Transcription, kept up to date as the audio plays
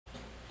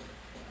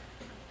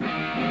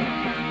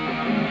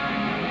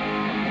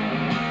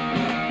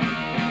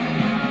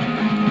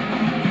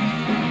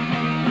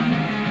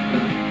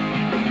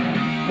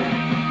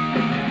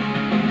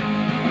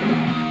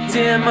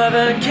Dear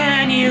mother,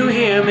 can you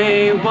hear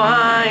me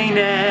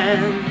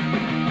whining?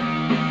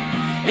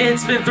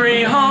 It's been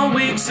 3 whole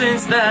weeks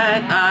since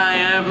that I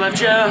have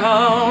left your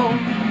home.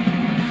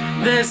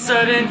 This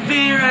sudden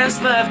fear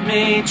has left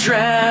me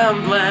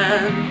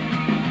trembling,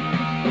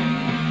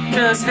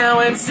 'cause now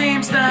it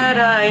seems that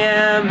I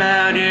am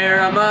out here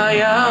on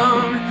my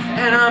own,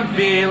 and I'm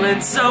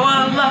feeling so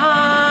alone.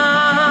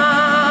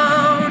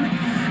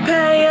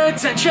 Pay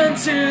attention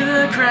to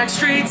the cracked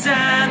streets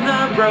and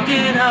the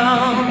broken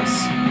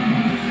homes.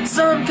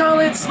 Some call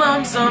it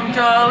slums, some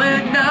call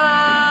it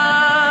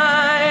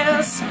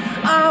nice.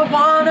 I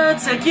wanna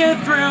take you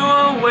through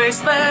a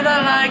wasteland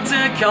I like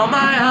to call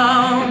my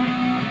home.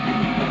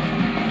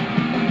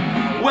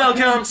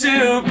 Welcome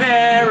to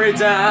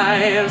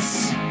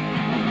paradise.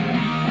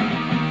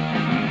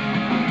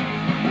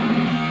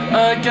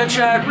 A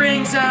gunshot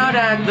rings out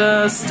at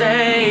the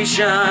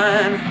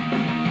station.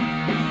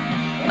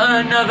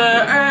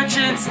 Another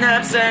urchin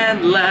snaps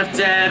and left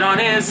dead on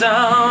his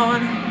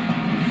own.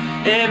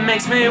 It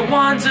makes me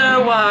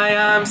wonder why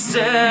I'm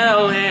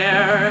still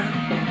here.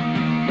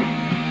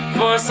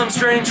 For some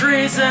strange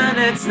reason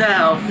it's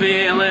now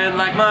feeling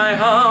like my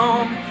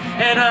home,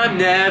 and I'm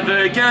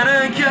never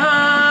gonna go.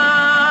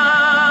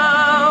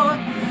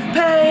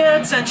 Pay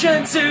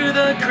attention to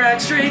the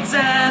cracked streets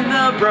and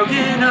the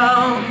broken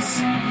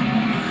homes.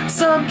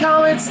 Some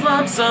call it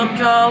slums, some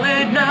call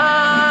it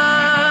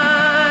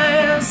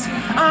nice.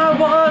 I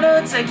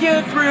wanna take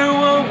you through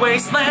a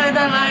wasteland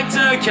I like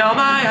to call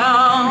my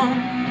home.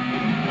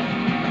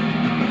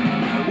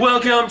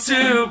 Welcome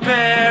to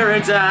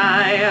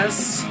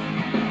paradise.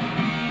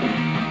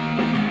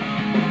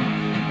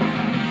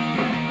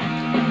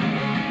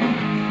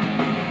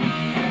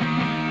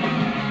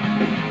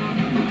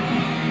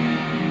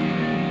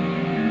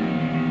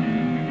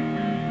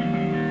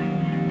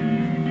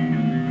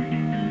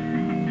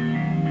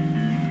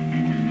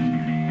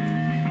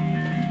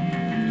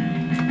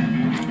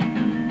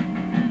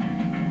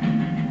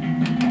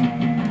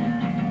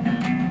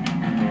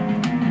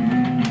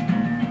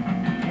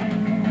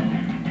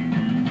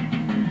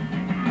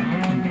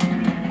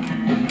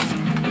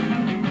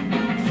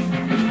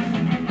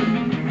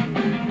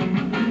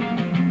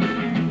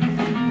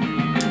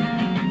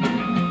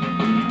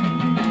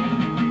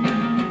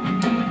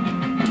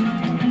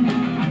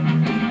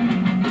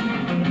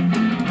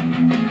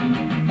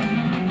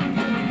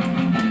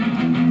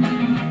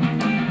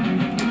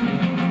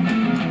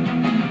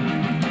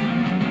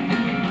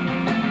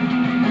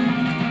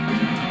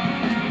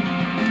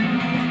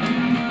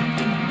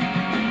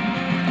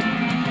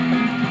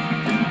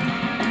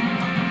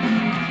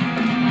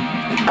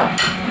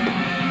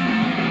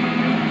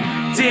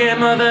 Dear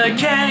mother,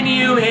 can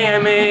you hear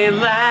me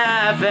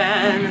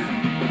laughing?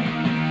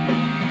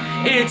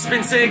 It's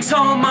been 6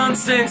 whole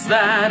months since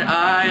that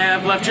I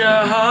have left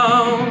your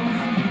home.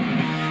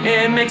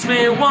 It makes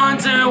me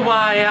wonder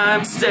why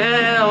I'm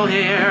still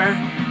here.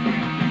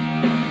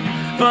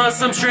 For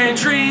some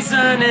strange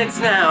reason it's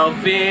now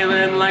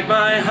feeling like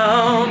my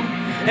home,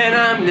 and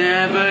I'm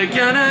never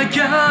gonna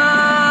go.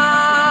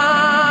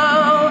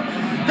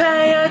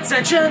 Pay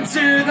attention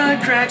to the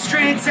cracked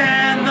streets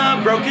and the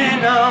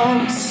broken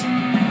homes.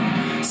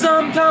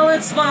 Some call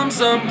it slums,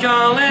 some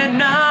call it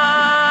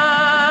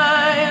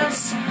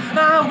nice.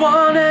 I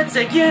wanna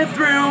take you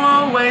through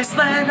a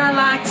wasteland I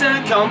like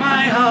to call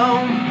my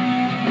home.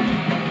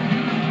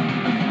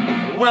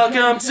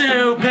 Welcome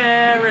to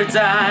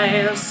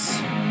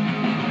paradise.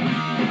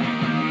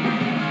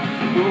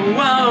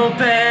 Whoa,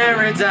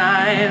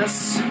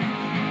 paradise.